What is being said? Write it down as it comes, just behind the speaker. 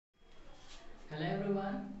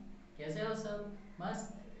Everyone, कैसे हो सब?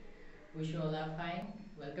 मस्त। Wish you all are fine.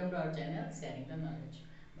 Welcome to our channel sharing the knowledge.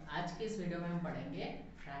 आज की इस वीडियो में हम पढ़ेंगे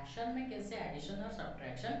फ्रैक्शन में कैसे एडिशन और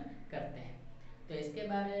सब्ट्रैक्शन करते हैं। तो इसके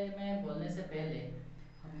बारे में बोलने से पहले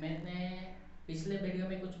मैंने पिछले वीडियो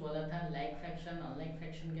में कुछ बोला था, लाइक फ्रैक्शन अनलाइक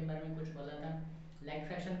फ्रैक्शन के बारे में कुछ बोला था। लाइक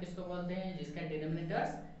फ्रैक्शन किसको बोलते हैं? जिसका डिनोमिनेटर्स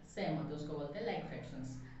सेम होते हैं उसको बोलते हैं लाइक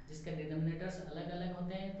फ्रैक्शंस। जिसके डिनोमिनेटर्स अलग अलग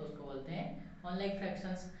होते हैं तो उसको बोलते हैं अनलाइक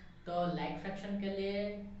फ्रैक्शंस। तो लाइक फ्रैक्शन के लिए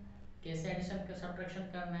कैसे एडिशन सब्ट्रैक्शन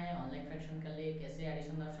करना है, अनलाइक फ्रैक्शन के लिए कैसे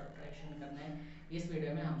एडिशन और सब्ट्रैक्शन करना है, इस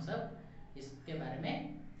वीडियो में हम सब इसके बारे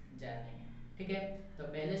में जानेंगे। ठीक है, तो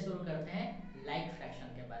पहले शुरू करते हैं लाइक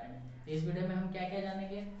फ्रैक्शन के बारे में। तो इस वीडियो में हम क्या क्या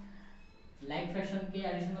जानेंगे? लाइक फ्रैक्शन के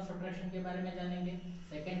एडिशन और सब्ट्रैक्शन के बारे में जानेंगे।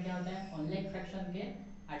 सेकंड क्या होता है अनलाइक फ्रैक्शन के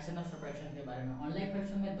एडिशन और सब्ट्रैक्शन के बारे में। अनलाइक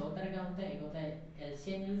फ्रैक्शन में दो तरह का होता है, एक होता है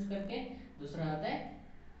एलसीएम यूज करके, दूसरा होता है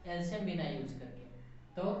एलसीएम बिना यूज करके।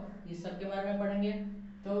 तो इस सब के बारे में पढ़ेंगे।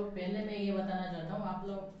 तो पहले मैं ये बताना चाहता हूँ,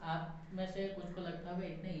 आप में से कुछ को लगता होगा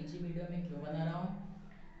इतने इजी वीडियो में क्यों बना रहा हूँ,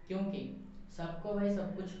 क्योंकि सबको भाई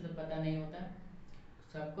सब कुछ पता नहीं होता।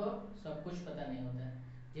 सबको सब कुछ पता नहीं होता।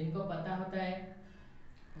 जिनको पता होता है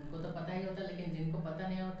उनको तो पता ही होता है, लेकिन जिनको पता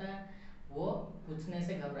नहीं होता वो पूछने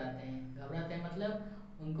से घबराते हैं मतलब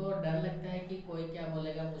उनको डर लगता है कि कोई क्या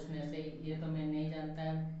बोलेगा पूछने से, ये तो मैं नहीं जानता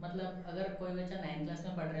है। मतलब अगर कोई बच्चा 9th क्लास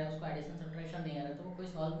में पढ़ रहा है, उसको एडिशन सब्ट्रैक्शन नहीं आ रहा, तो वो कोई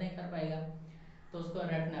सॉल्व नहीं कर पाएगा, तो उसको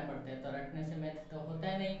रटना पड़ता है। तो रटने से मैथ तो होता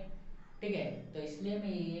है नहीं। ठीक है, तो इसलिए मैं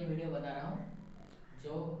ये वीडियो बना रहा हूँ।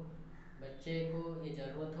 जो बच्चे को ये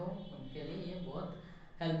ज़रूरत हो उनके लिए ये बहुत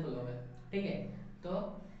हेल्पफुल होगा। ठीक है, तो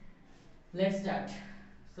लेट्स स्टार्ट।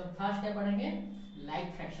 सो फर्स्ट क्या पढ़ेंगे?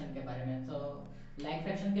 लाइक फ्रैक्शन के बारे में। तो लाइक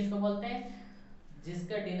फ्रैक्शन किसको बोलते हैं?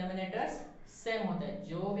 जिसका डिनोमिनेटर्स सेम होता है।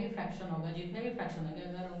 जो भी फ्रैक्शन होगा, जितने भी फ्रैक्शन होंगे,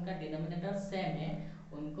 अगर उनका डिनोमिनेटर सेम है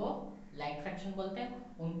उनको लाइक फ्रैक्शन बोलते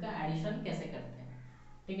हैं। उनका एडिशन कैसे करते हैं?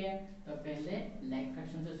 ठीक है, तो पहले लाइक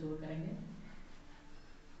फ्रैक्शन से शुरू करेंगे।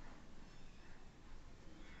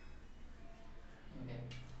 Okay,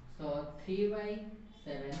 so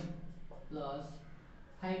 3/7 plus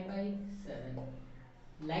 5/7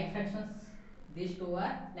 like fractions. This to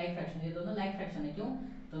are like fraction. ये दोनों लाइक फ्रैक्शन है। क्यों?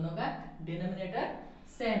 दोनों का डिनोमिनेटर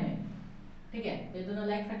सेम है। ठीक है, ये दोनों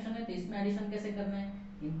लाइक फ्रैक्शन है, तो इसमें एडिशन कैसे करना है?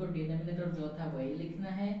 इनको डिनोमिनेटर जो था वही लिखना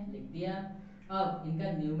है, लिख दिया। अब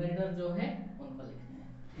इनका न्यूमरेटर जो है उनको लिखना है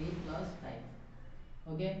 3 + 5।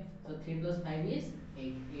 ओके, तो 3 + 5 इज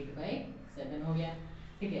 8। 8/7 हो गया।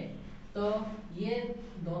 ठीक है, तो ये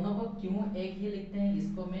दोनों को क्यों एक ही लिखते हैं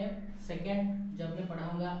इसको मैं सेकंड जब मैं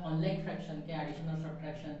पढ़ाऊंगा अनलाइक फ्रैक्शन के एडिशन और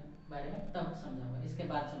सब्ट्रैक्शन बारे में तब समझाऊंगा, इसके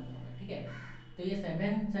बाद समझाऊंगा। ठीक है, तो ये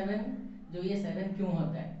 7 जो ये 7 क्यों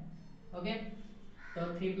होता है? ओके, तो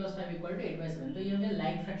 3 + 5 = 8/7। तो ये हो गया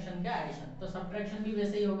लाइक फ्रैक्शन का एडिशन। तो सब्ट्रैक्शन भी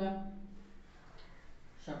वैसे ही होगा,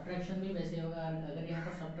 सब्ट्रैक्शन भी वैसे होगा। अगर यहाँ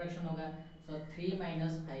पर सब्ट्रैक्शन होगा तो 3 -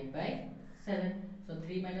 5/7। सो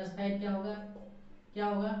 3 - 5 क्या होगा? क्या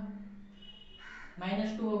होगा?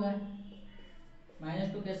 -2 होगा।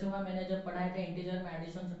 -2 कैसे हुआ? मैंने जब पढ़ाया था इंटीजर में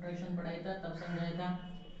एडिशन सब्ट्रैक्शन पढ़ाया था तब समझाया था,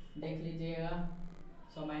 देख लीजिएगा।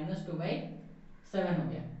 सो -2/7 हो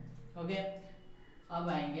गया। ओके, अब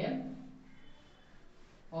आएंगे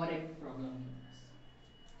और एक प्रॉब्लम के पास।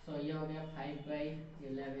 सो ये हो गया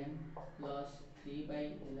 5/11 प्लस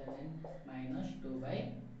 3/11 - 2/11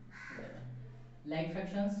 लाइक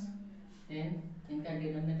फ्रैक्शंस। देन इनका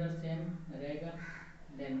डिनोमिनेटर सेम रहेगा।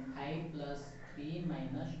 देन 5 + 3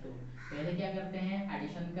 - 2। पहले क्या करते हैं?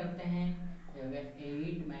 एडिशन करते हैं। ये हो गया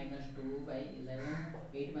 8 - 2/11।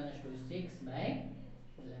 8 - 2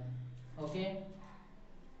 6/11। ओके,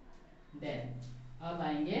 देन अब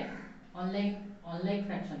आएंगे ऑनलाइन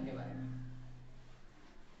फ्रैक्शन के बारे में।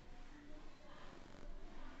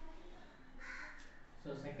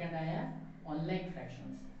 सो सेकंड आया ऑनलाइन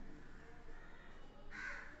फ्रैक्शंस।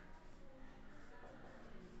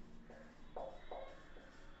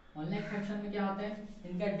 ऑनलाइन फ्रैक्शन में क्या होता है?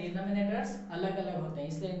 इनका डिनोमिनेटर्स अलग अलग होते हैं,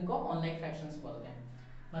 इसलिए इनको ऑनलाइन फ्रैक्शंस बोलते हैं।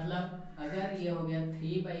 मतलब अगर ये हो गया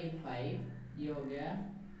 3/5, ये हो गया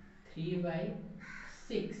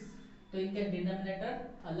 3/6, तो इनके डिनोमिनेटर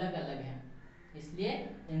अलग अलग हैं, इसलिए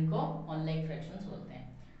इनको ऑनलाइन फ्रैक्शंस बोलते हैं।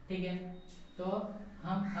 ठीक है, तो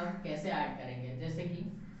हम अब कैसे ऐड करेंगे? जैसे कि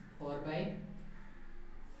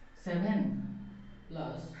 4/7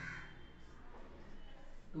 प्लस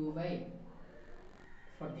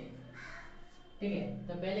 2/14। ठीक है,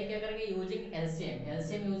 तो पहले क्या करेंगे? Using LCM.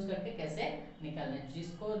 एलसीएम यूज करके कैसे निकालना है,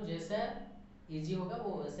 जिसको जैसा इजी होगा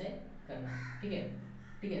वो वैसे करना है। ठीक है,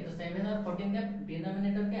 ठीक है, तो 7 और 14 का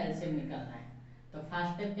डिनोमिनेटर का एलसीएम निकालना है। तो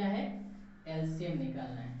फर्स्ट स्टेप क्या है? एलसीएम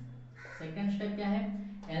निकालना है। सेकंड स्टेप क्या है?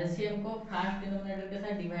 एलसीएम को फर्स्ट डिनोमिनेटर के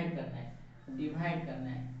साथ डिवाइड करना है। डिवाइड करना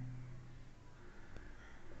है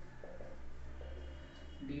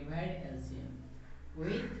divide LCM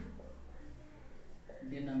with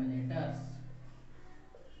denominators,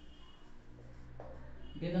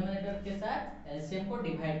 denominator के साथ एलसीएम को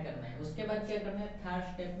डिवाइड करना है। उसके बाद क्या करना है, थर्ड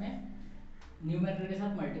स्टेप में न्यूमरेटर के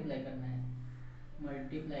साथ मल्टीप्लाई करना है,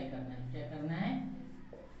 मल्टीप्लाई करना है, क्या करना है,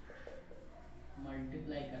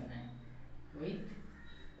 मल्टीप्लाई करना है विथ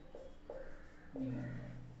न्यूमरेटर।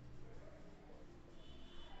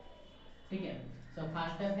 ठीक है, सो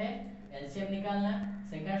फर्स्ट स्टेप है एलसीएम निकालना,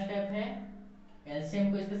 सेकंड स्टेप है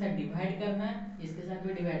एलसीएम को इसके साथ डिवाइड करना, इसके साथ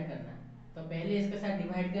भी डिवाइड करना। तो पहले इसके साथ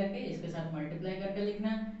डिवाइड करके इसके साथ मल्टीप्लाई करके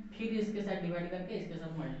लिखना, फिर इसके साथ डिवाइड करके इसके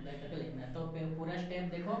साथ मल्टीप्लाई करके लिखना। तो पूरा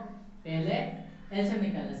स्टेप देखो, पहले एलसीएम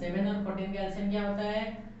निकालना, 7 और 14 का एलसीएम क्या होता है,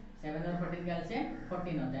 7 और 14 का एलसीएम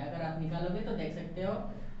 14 होता है। अगर आप निकालोगे तो देख सकते हो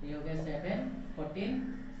ये हो गया 7 14,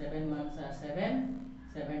 7 1 7,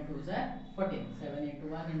 7 2 14, 7 into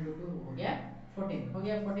 1 into 2 हो गया 14, हो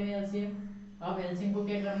गया 14 एलसीएम। अब एलसीएम को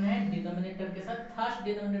क्या करना है, डिनोमिनेटर के साथ, फर्स्ट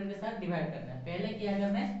डिनोमिनेटर के साथ डिवाइड करना है। पहले क्या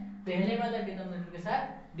करना है, पहले वाले डिनोमिनेटर के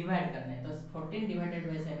साथ डिवाइड करना है। तो 14 डिवाइडेड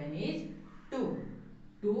बाय 7 इज 2,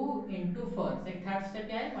 2 into 4। से थर्ड स्टेप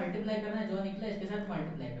क्या है, मल्टीप्लाई करना है, जो निकला इसके साथ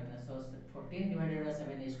मल्टीप्लाई करना है। सो 14 divided by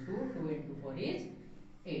 7 is 2, 2 into 4 is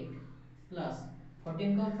 8, plus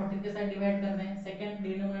 14 को 14 के साथ डिवाइड करना है, सेकंड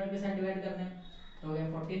डिनोमिनेटर के साथ डिवाइड करना है। तो हो गया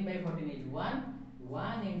 14 by 14 इज 1,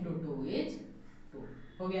 1 into 2 इज 2,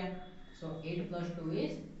 हो गया। सो 8 plus 2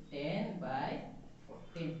 इज 10 by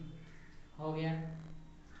 14, हो गया।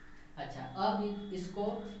 अच्छा, अब इसको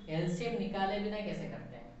एलसीएम निकाले बिना कैसे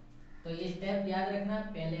करते हैं, तो ये स्टेप याद रखना,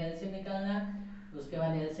 पहले एलसीएम निकालना, उसके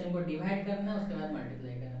बाद एलसीएम को डिवाइड करना, उसके बाद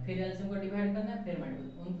मल्टीप्लाई करना, फिर एलसीएम को डिवाइड करना, फिर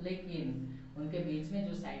मल्टीप्लाई, लेकिन उनके बीच में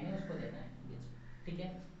जो साइन है उसको देना है बीच में। ठीक है,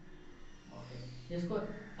 ओके। इसको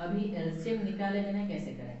अभी एलसीएम निकाले बिना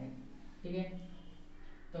कैसे करेंगे, ठीक है।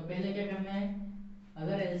 तो पहले क्या करना है,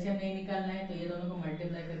 अगर एलसीएम नहीं निकालना है तो ये दोनों को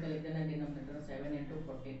मल्टीप्लाई करके लिख देना, डिनोमिनेटर 7 into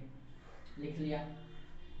 14 लिख लिया।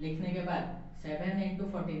 लिखने के बाद 7 into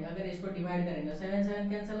 14, अगर इसको डिवाइड करेंगे 7 7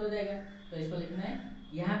 कैंसिल हो जाएगा, तो इसको लिखना है,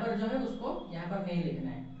 यहाँ पर जो है उसको यहाँ पर नहीं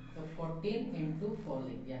लिखना है, तो 14 into 4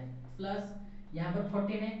 लिख दिया, प्लस यहाँ पर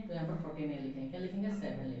 14 है तो यहाँ पर 14 नहीं लिखेंगे, क्या लिखेंगे,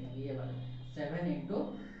 7 लिखेंगे, ये वाला 7 into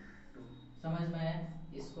 2। समझ में आया,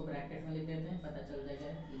 इसको ब्रैकेट में लिख देते हैं, पता चल जाएगा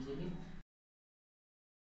इजीली।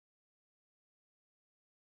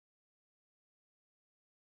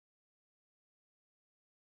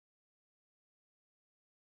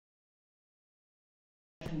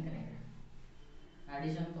 करेंगे,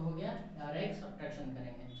 एडिशन तो हो गया और एक सब्ट्रैक्शन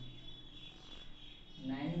करेंगे।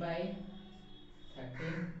 9 by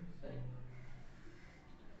 13, सॉरी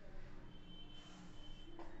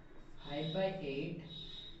 5 by 8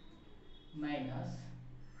 माइनस,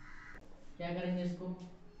 क्या करेंगे, इसको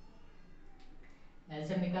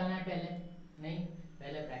एलसीएम निकालना है पहले, नहीं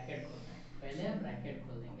पहले ब्रैकेट खोलना है, पहले ब्रैकेट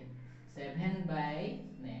खोल देंगे। 7 by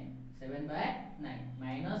 9, 7 by 9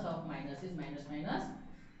 minus of minus is minus minus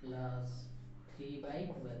plus 3 by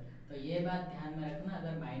 12। तो ये बात ध्यान में रखना,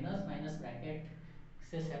 अगर माइनस माइनस ब्रैकेट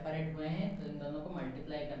से सेपरेट हुए हैं तो इन दोनों को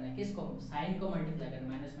मल्टीप्लाई करना है, किसको, साइन को मल्टीप्लाई करना,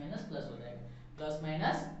 माइनस माइनस प्लस हो जाएगा, प्लस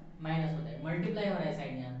माइनस माइनस हो जाएगा, मल्टीप्लाई हो रहा है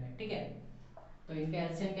साइन यहाँ पे। ठीक है, तो इनका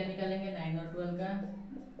एलसीएम क्या निकालेंगे, 9 और 12 का,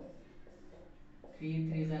 3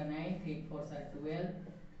 3 9, 3 4 12।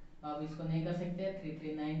 अब इसको नहीं कर सकते, 3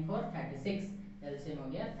 3 9 4 36, एलसीएम हो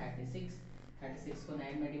गया 36। 36 को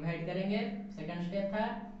 9 में डिवाइड करेंगे, सेकंड स्टेप था,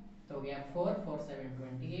 तो हो गया 4 4 7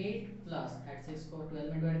 28 प्लस 36 को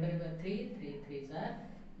 12 में डिवाइड करेंगे 3 3 3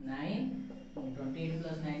 9, 28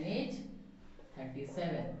 प्लस 9 इज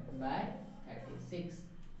 37 बाय 36,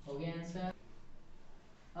 हो गया आंसर।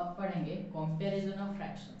 अब पढ़ेंगे कंपैरिजन ऑफ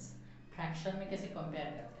फ्रैक्शंस, फ्रैक्शन में कैसे कंपेयर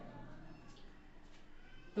करते हैं।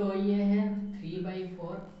 तो ये है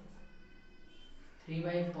 3/4,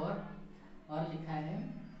 3/4 और लिखा है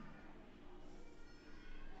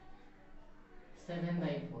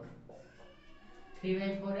 7/4,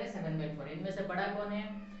 3/4 है 7/4, इनमें से बड़ा कौन है,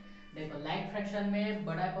 देखो लाइक फ्रैक्शन में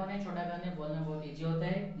बड़ा कौन है छोटा कौन है बोलना बहुत इजी होता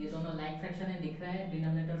है। ये दोनों लाइक फ्रैक्शन है, दिख रहा है,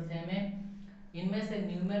 डिनोमिनेटर सेम है, इनमें से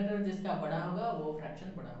न्यूमरेटर जिसका बड़ा होगा वो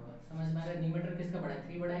फ्रैक्शन बड़ा होगा। समझ में आ रहा है, न्यूमरेटर किसका बड़ा है,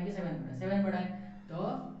 3 बड़ा है कि 7 बड़ा है, 7 बड़ा है, तो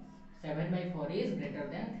 7/4 is greater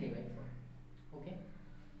than 3/4। Okay,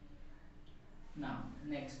 now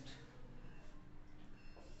next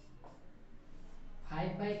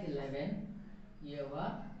 5/11, ये हुआ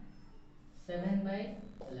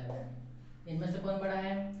 7/11, इनमें से कौन बड़ा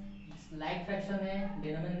है, लाइक फ्रैक्शन है,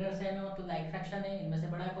 डिनोमिनेटर सेम है तो लाइक फ्रैक्शन है, इनमें से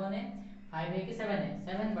बड़ा कौन है, 5 है कि 7 है,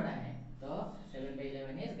 7 बड़ा है, तो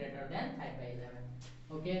 7/11 is greater than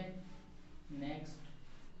 5/11। Okay, next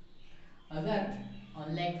अगर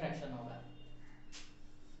अनलाइक फ्रैक्शन होगा,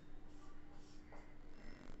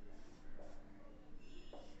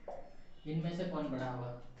 इनमें से कौन बड़ा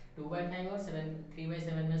होगा? 2/5 और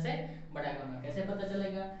 3/7 में से बड़ा कौन होगा? कैसे पता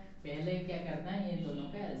चलेगा? पहले क्या करना है, ये दोनों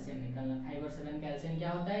का एलसीएम निकालना। 5 और 7 का एलसीएम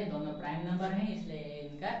क्या होता है? दोनों प्राइम नंबर हैं, इसलिए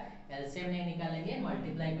इनका एलसीएम नहीं निकालेंगे,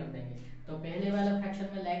 मल्टीप्लाई कर देंगे। तो पहले वाला फ्रैक्शन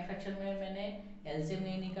में, लाइक फ्रैक्शन में मैंने एलसीएम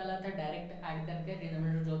नहीं निकाला था, डायरेक्ट ऐड करके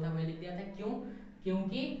डिनोमिनेटर जो था वही लिख दिया था। क्यों?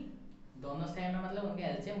 क्योंकि दोनों सेम है, मतलब उनका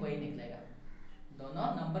एलसीएम वही निकलेगा। दोनों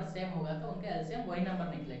नंबर सेम होगा तो उनका एलसीएम वही नंबर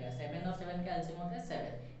निकलेगा। 7 और 7 का एलसीएम होता है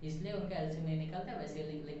 7, इसलिए उनका एलसीएम नहीं निकलता, वैसे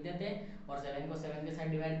लिख देते हैं। और 7 को 7 के साथ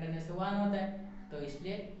डिवाइड करने से 1 होता है, तो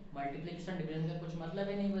इसलिए मल्टीप्लिकेशन डिवीजन का कुछ मतलब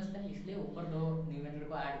ही नहीं बचता, इसलिए ऊपर दो न्यूमरेटर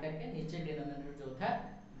को ऐड करके नीचे डिनोमिनेटर जो था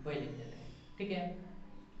वही लिख देते हैं। ठीक है,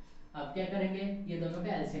 अब क्या करेंगे, ये दोनों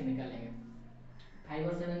का एलसीएम निकालेंगे। 5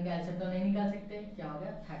 और 7 का एलसीएम तो नहीं निकाल सकते, क्या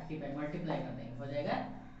होगा? 35, मल्टीप्लाई कर देंगे, हो जाएगा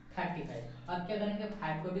 35। अब क्या करेंगे,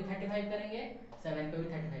 5 को भी 35 करेंगे, 7 को भी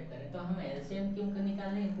 35 करें। तो हम एलसीएम क्यों निकाल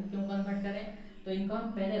रहे हैं, इनको क्यों कन्वर्ट करें? तो इनको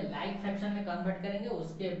हम पहले लाइक फ्रैक्शन में कन्वर्ट करेंगे,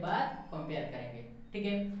 उसके बाद कंपेयर करेंगे। ठीक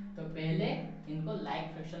है, तो पहले इनको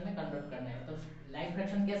लाइक फ्रैक्शन में कन्वर्ट करना है। तो लाइक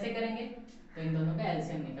फ्रैक्शन कैसे करेंगे? तो इन दोनों का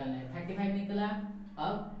एलसीएम निकालना है। 35 निकला,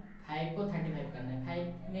 अब 5 को 35 करना है।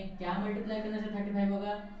 5 में क्या मल्टीप्लाई करने से 35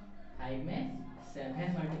 होगा? 5 में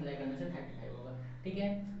 7 मल्टीप्लाई करने से 35 होगा। ठीक है,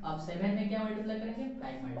 अब 7 में क्या मल्टीप्लाई करेंगे?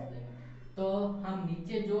 5 मल्टीप्लाई करेंगे। तो हम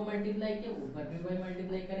नीचे जो मल्टीप्लाई किए ऊपर भी वही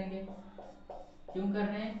मल्टीप्लाई करेंगे। क्यों कर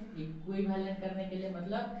रहे हैं? इक्विवेलेंट करने के लिए,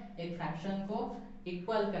 मतलब एक फ्रैक्शन को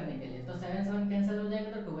इक्वल करने के लिए। तो 7 7 कैंसिल हो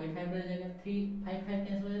जाएगा, तो 2/5 रह जाएगा। 3 5 5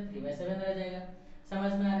 कैंसिल हो जाएगा, 3/7 रह जाएगा।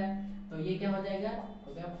 समझ में आ रहा है? तो ये क्या हो जाएगा?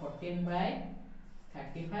 हो गया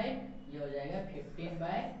 14/35, ये हो जाएगा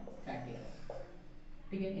 15/35।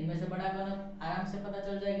 ठीक है, इनमें से बड़ा कौन आराम से पता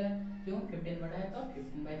चल जाएगा। क्यों? 15 बड़ा है, तो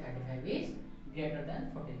 15/35 इज ग्रेटर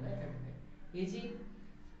देन 14/35। इजी।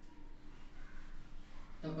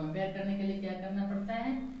 तो कंपेयर करने के लिए क्या करना पड़ता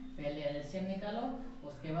है? पहले एलसीएम निकालो,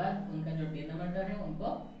 उसके बाद उनका जो डिनोमिनेटर है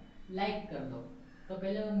उनको लाइक कर दो। तो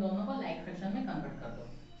पहले उन दोनों को लाइक फ्रैक्शन में कन्वर्ट कर दो।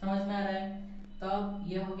 समझ में आ रहा है? तो अब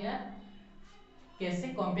ये हो गया कैसे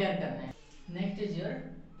कंपेयर करना है। Next is your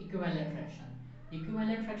equivalent fraction.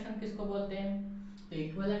 Equivalent fraction किसको बोलते हैं? तो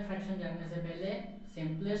इक्विवेलेंट फ्रैक्शन जानने से पहले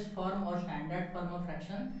सिंपलेस्ट फॉर्म और स्टैंडर्ड फॉर्म ऑफ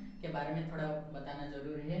फ्रैक्शन के बारे में थोड़ा बताना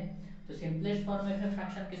जरूरी है। तो सिंपलेस्ट फॉर्म ऑफ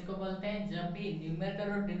फ्रैक्शन किसको बोलते हैं? जब भी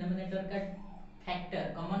न्यूमरेटर और डिनोमिनेटर का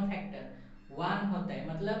फैक्टर, कॉमन फैक्टर 1 होता है,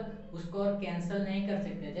 मतलब उसको कैंसिल नहीं कर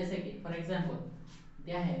सकते। जैसे कि फॉर एग्जांपल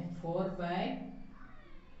क्या है, 4/8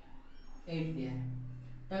 दिया है,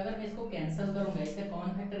 तो अगर मैं इसको कैंसिल करूंगा, इसका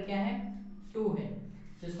कॉमन फैक्टर क्या है? 2 है,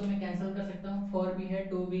 तो इसको मैं कैंसिल कर सकता हूँ। 4 भी है,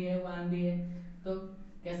 2 भी है, 1 भी है, तो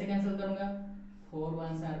कैसे कैंसिल करूंगा? 4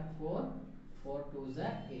 1s are 4, 4 2s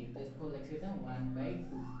are 8, तो इसको लिख सकते हैं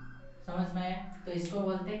 1/2। समझ में आया? तो इसको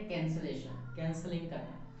बोलते हैं कैंसिलेशन, कैंसिलिंग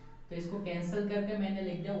करना। तो इसको कैंसिल करके मैंने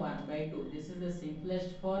लिख दिया 1/2। This is the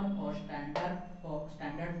simplest form और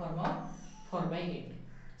स्टैंडर्ड फॉर्म ऑफ 4/8।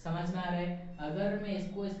 समझ में आ रहा है? अगर मैं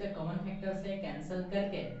इसको इसका कॉमन फैक्टर से कैंसिल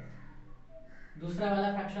करके दूसरा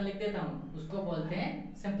वाला फ्रैक्शन लिख देता हूँ, उसको बोलते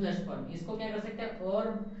हैं सिंपलेस्ट फॉर्म। इसको क्या कर सकते हैं,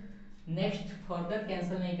 और नेक्स्ट फर्दर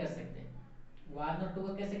कैंसिल नहीं कर सकते। 1 और 2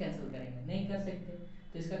 को कैसे कैंसिल करेंगे? नहीं कर सकते।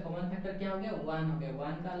 तो इसका कॉमन फैक्टर क्या हो गया? 1 हो गया।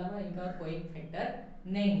 1 का अलावा इनका और कोई फैक्टर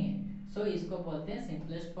नहीं है। सो इसको बोलते हैं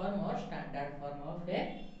सिंपलेस्ट फॉर्म और standard form of a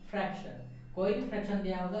fraction. कोई भी फ्रैक्शन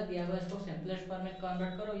दिया होगा, इसको सिंपलेस्ट फॉर्म में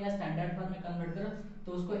कन्वर्ट करो या स्टैंडर्ड फॉर्म में कन्वर्ट करो,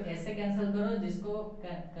 तो उसको ऐसे कैंसिल करो जिसको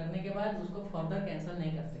करने के बाद उसको फर्दर कैंसिल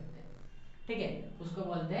नहीं कर सकते। ठीक है, उसको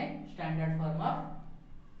बोलते हैं standard form of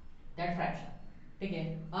that fraction. ठीक है,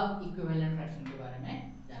 अब इक्विवेलेंट फ्रैक्शन के बारे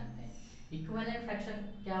में जानते हैं। इक्विवेलेंट फ्रैक्शन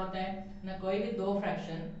क्या होता है ना, कोई भी दो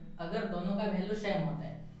फ्रैक्शन अगर दोनों का वैल्यू सेम होता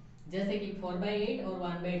है, जैसे कि 4/8 और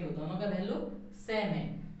 1/2 दोनों का वैल्यू सेम है,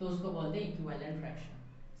 तो उसको बोलते हैं इक्विवेलेंट फ्रैक्शन।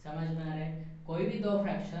 समझ में आ रहा है? कोई भी दो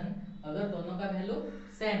फ्रैक्शन अगर दोनों का वैल्यू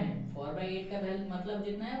सेम है, 4/8 का वैल्यू मतलब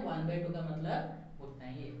जितना है, 1/2 का मतलब उतना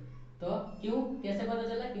ही है। तो क्यों, कैसे पता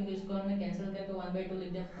चला? क्योंकि इसको हमने कैंसिल करके 1/2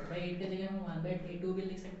 लिख दिया। 4/8 के जगह हम 1/2 भी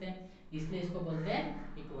लिख सकते हैं, इसलिए इसको बोलते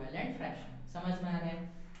हैं इक्विवेलेंट फ्रैक्शन। समझ में आ रहा है?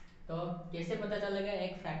 तो कैसे पता चलेगा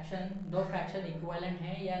एक फ्रैक्शन, दो फ्रैक्शन इक्विवेलेंट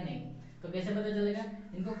है या नहीं? तो कैसे पता चलेगा?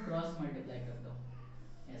 इनको क्रॉस मल्टीप्लाई कर दो,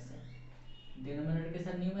 ऐसे डिनोमिनेटर के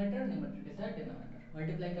साथ न्यूमरेटर, न्यूमरेटर के साथ डिनोमिनेटर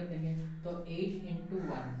मल्टीप्लाई कर देंगे, तो 8 into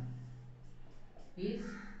 1 is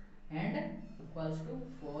and equals to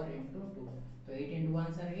 4 into 2। तो 8 into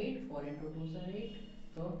 1 are 8, 4 into 2 are 8,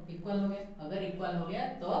 तो इक्वल हो गया। अगर इक्वल हो गया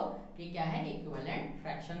तो ये क्या है? इक्विवेलेंट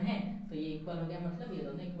फ्रैक्शन है। तो ये इक्वल हो गया, मतलब ये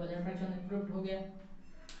दोनों इक्विवेलेंट फ्रैक्शन प्रूव्ड हो गया।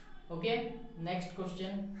 ओके, नेक्स्ट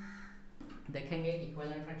क्वेश्चन देखेंगे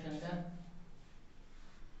इक्विवेलेंट फ्रैक्शन का।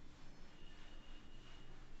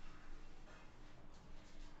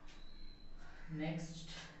 नेक्स्ट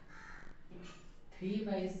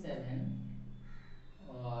 3/7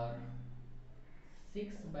 और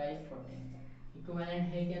 6/14 इक्विवेलेंट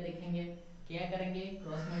है क्या देखेंगे। क्या करेंगे,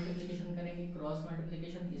 क्रॉस मल्टीप्लिकेशन करेंगे। क्रॉस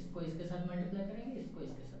मल्टीप्लिकेशन, इसको इसके साथ मल्टीप्लाई करेंगे, इसको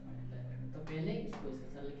इसके साथ मल्टीप्लाई करेंगे। तो पहले इसको इसके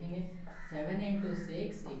साथ लिखेंगे, 7 into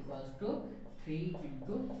 6 = 3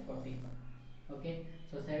 into 14। Okay,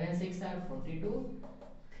 so 7 6 are 42,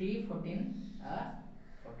 3 14 are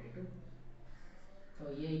 42। तो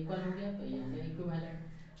ये इक्वल हो गया, तो ये हो गया इक्विवेलेंट।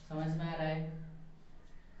 समझ में आ रहा है।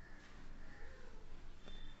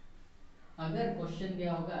 अगर क्वेश्चन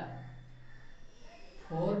दिया होगा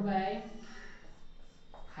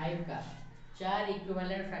 4/5 का 4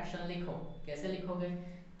 इक्विवेलेंट फ्रैक्शन लिखो, कैसे लिखोगे।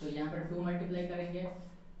 तो यहाँ पर 2 मल्टीप्लाई करेंगे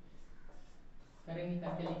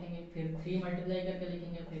करके लिखेंगे, फिर 3 मल्टीप्लाई करके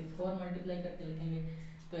लिखेंगे, फिर 4 मल्टीप्लाई करके लिखेंगे।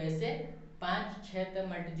 तो ऐसे 5 6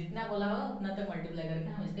 तक जितना बोला होगा उतना तक मल्टीप्लाई करके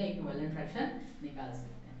हम इसका इक्विवेलेंट फ्रैक्शन निकाल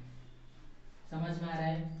सकते हैं। समझ में आ रहा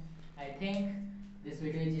है। I think this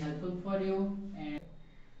video is helpful for you and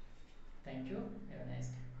thank you, have a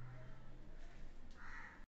nice day.